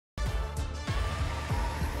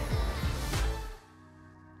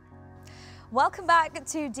Welcome back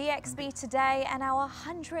to DXB today and our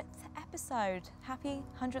 100th episode. Happy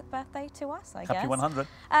 100th birthday to us, I guess. Happy 100.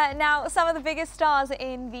 Now, some of the biggest stars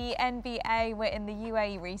in the NBA were in the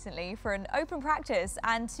UAE recently for an open practice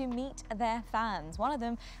and to meet their fans. One of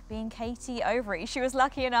them being Katie Overy. She was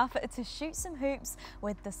lucky enough to shoot some hoops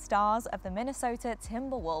with the stars of the Minnesota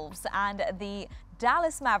Timberwolves and the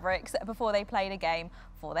Dallas Mavericks before they played a game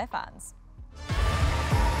for their fans.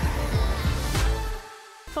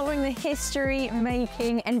 Following the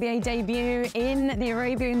history-making NBA debut in the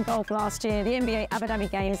Arabian Gulf last year, the NBA Abu Dhabi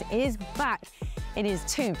Games is back. It is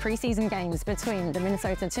 2 preseason games between the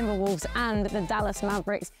Minnesota Timberwolves and the Dallas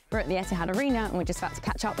Mavericks. We're at the Etihad Arena and we're just about to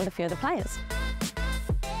catch up with a few of the players.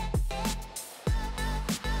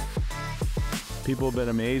 People have been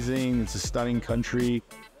amazing. It's a stunning country.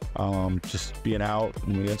 Just being out.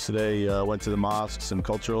 Yesterday, went to the mosques and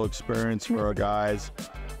cultural experience for our guys.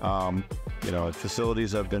 You know,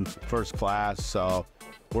 facilities have been first class, so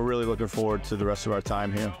we're really looking forward to the rest of our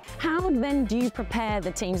time here. How then do you prepare the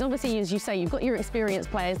teams? Obviously, as you say, you've got your experienced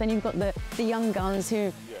players, then you've got the young guns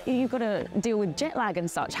who you've got to deal with jet lag and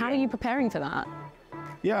such. How are you preparing for that?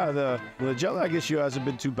 Yeah, the jet lag issue hasn't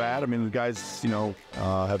been too bad. I mean, the guys,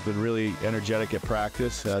 have been really energetic at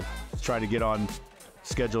practice, trying to get on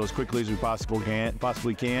schedule as quickly as we possibly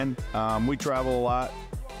can. We travel a lot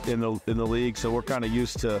in the league, so we're kind of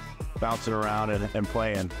used to bouncing around and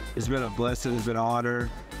playing. It's been a blessing. It's been an honor.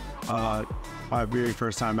 My very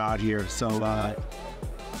first time out here, so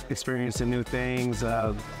experiencing new things.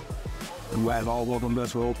 We have all welcomed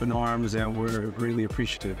us with open arms, and we're really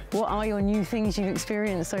appreciative. What are your new things you've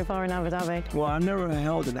experienced so far in Abu Dhabi? Well, I've never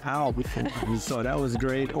held an owl before, so that was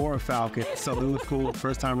great, or a falcon. So it was cool.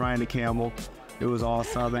 First time riding a camel. It was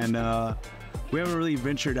awesome, and we haven't really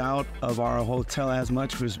ventured out of our hotel as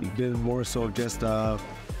much. It's been more so just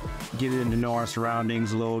getting to know our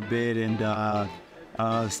surroundings a little bit and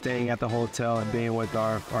staying at the hotel and being with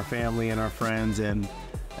our family and our friends and the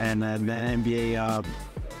NBA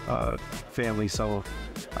family. So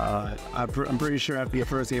I'm pretty sure after the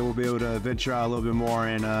first game we'll be able to venture out a little bit more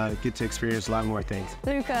and get to experience a lot more things.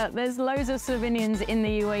 Luca, there's loads of Slovenians in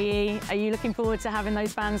the UAE. Are you looking forward to having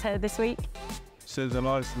those fans here this week? So there's a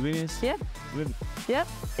lot of Slovenians? Yeah. Good. Yeah,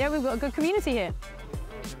 we've got a good community here.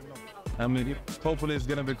 I mean, hopefully it's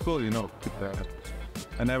gonna be cool,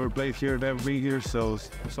 I never played here, never been here, so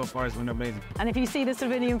far it's been amazing. And if you see the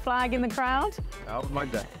Slovenian flag in the crowd? I would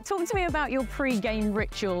like that. Talk to me about your pre-game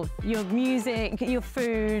ritual, your music, your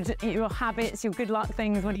food, your habits, your good luck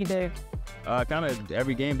things. What do you do? Kind of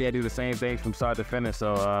every game day I do the same thing from start to finish,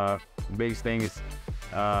 so the biggest thing is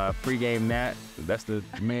pre-game nap. That's the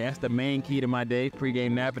main key to my day.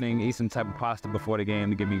 Pre-game napping and eat some type of pasta before the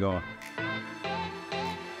game to get me going.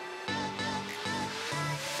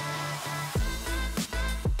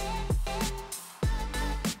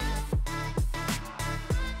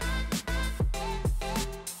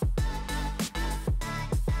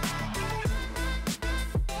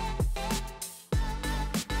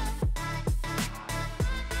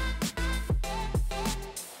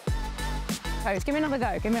 Coach, give me another go.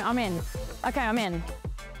 I'm in. Okay, I'm in.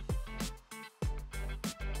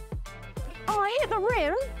 Oh, I hit the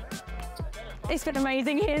rim. It's been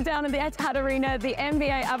amazing here down at the Etihad Arena, the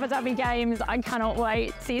NBA Abu Dhabi Games. I cannot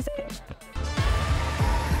wait. See you soon.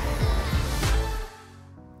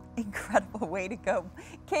 Incredible way to go.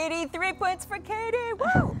 Katie, 3 points for Katie.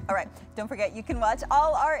 Woo! All right, don't forget you can watch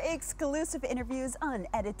all our exclusive interviews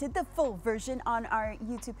unedited, the full version on our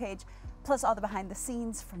YouTube page, plus all the behind the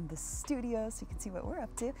scenes from the studio so you can see what we're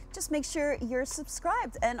up to. Just make sure you're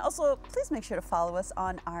subscribed, and also please make sure to follow us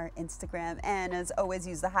on our Instagram, and as always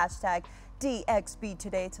use the hashtag DXB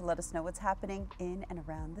Today to let us know what's happening in and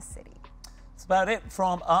around the city. That's about it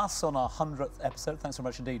from us on our 100th episode. Thanks so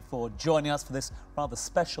much indeed for joining us for this rather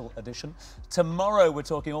special edition. Tomorrow we're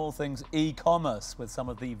talking all things e-commerce with some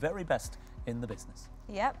of the very best in the business.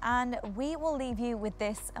 Yep, and we will leave you with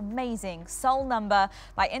this amazing soul number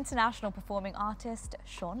by international performing artist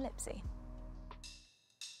Sean Lipsey.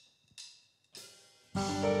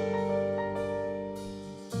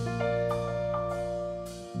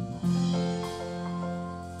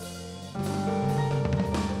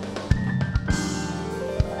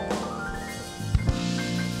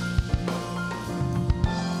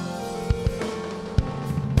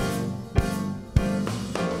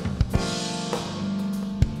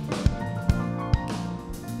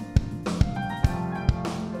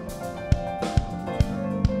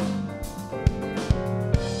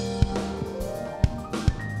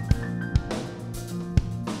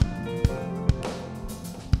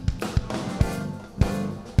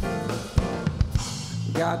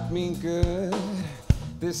 Got me good,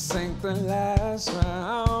 This ain't the last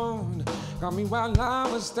round. Got me while I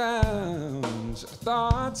was down. Should've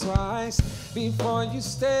thought twice before you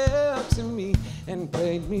stepped to me and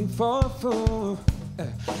played me for a fool.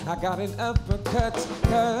 I got an uppercut,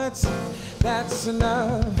 that's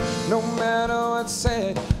enough. No matter what's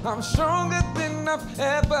said, I'm stronger than I've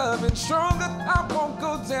ever been. Stronger, I won't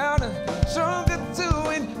go down. Stronger too,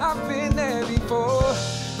 and I've been there before.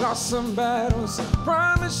 Lost some battles,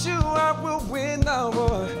 promise you I will win the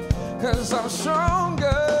war. Cause I'm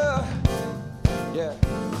stronger, yeah.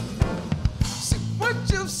 See, what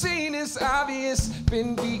you've seen is obvious.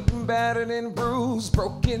 Been beaten, battered, and bruised.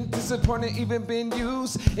 Broken, disappointed, even been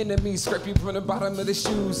used. Enemies scrape you from the bottom of the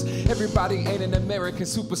shoes. Everybody ain't an American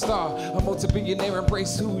superstar. A multi-billionaire,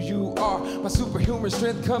 embrace who you are. My superhuman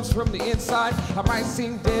strength comes from the inside. I might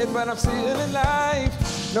seem dead, but I'm still alive.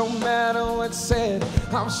 No matter what's said,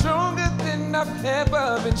 I'm stronger than I've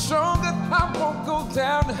ever been. Stronger, I won't go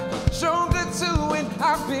down. Stronger too, and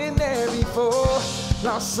I've been there before.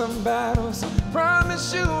 Lost some battles,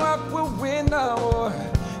 promise you I will win the war.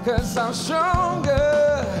 Cause I'm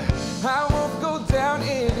stronger, I won't go down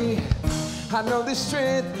any. I know this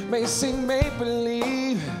strength may seem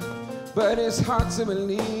make-believe, but it's hard to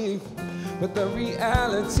believe. But the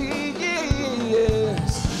reality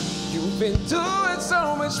is, you've been doing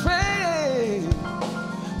so much pain,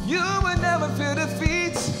 you would never feel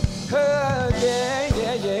defeat. Yeah.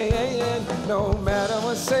 No matter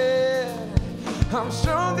what's said, I'm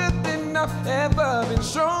stronger than I've ever been.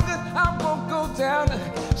 Stronger, I won't go down.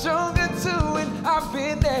 Stronger too, and I've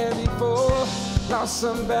been there before. Lost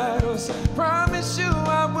some battles, promise you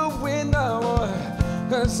I will win the war.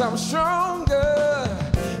 Cause I'm stronger,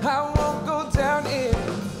 I won't go down in.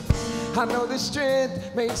 I know the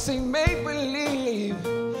strength may seem make-believe,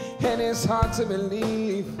 and it's hard to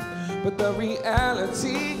believe, but the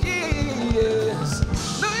reality is,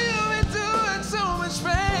 no, you've been doing so much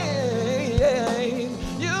pain,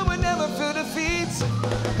 you would never feel defeat.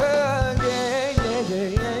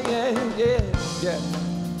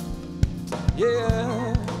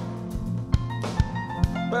 Yeah.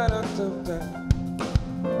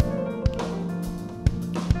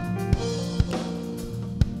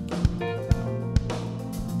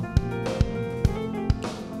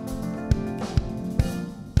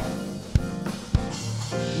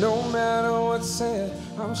 No matter what's said,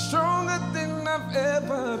 I'm stronger than I've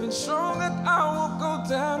ever been. Stronger, I won't go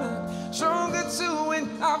down. Stronger too,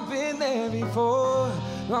 and I've been there before.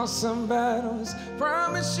 Lost some battles,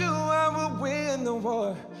 promise you I will win the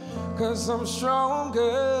war. Cause I'm stronger.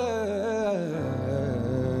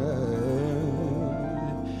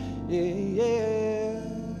 Yeah.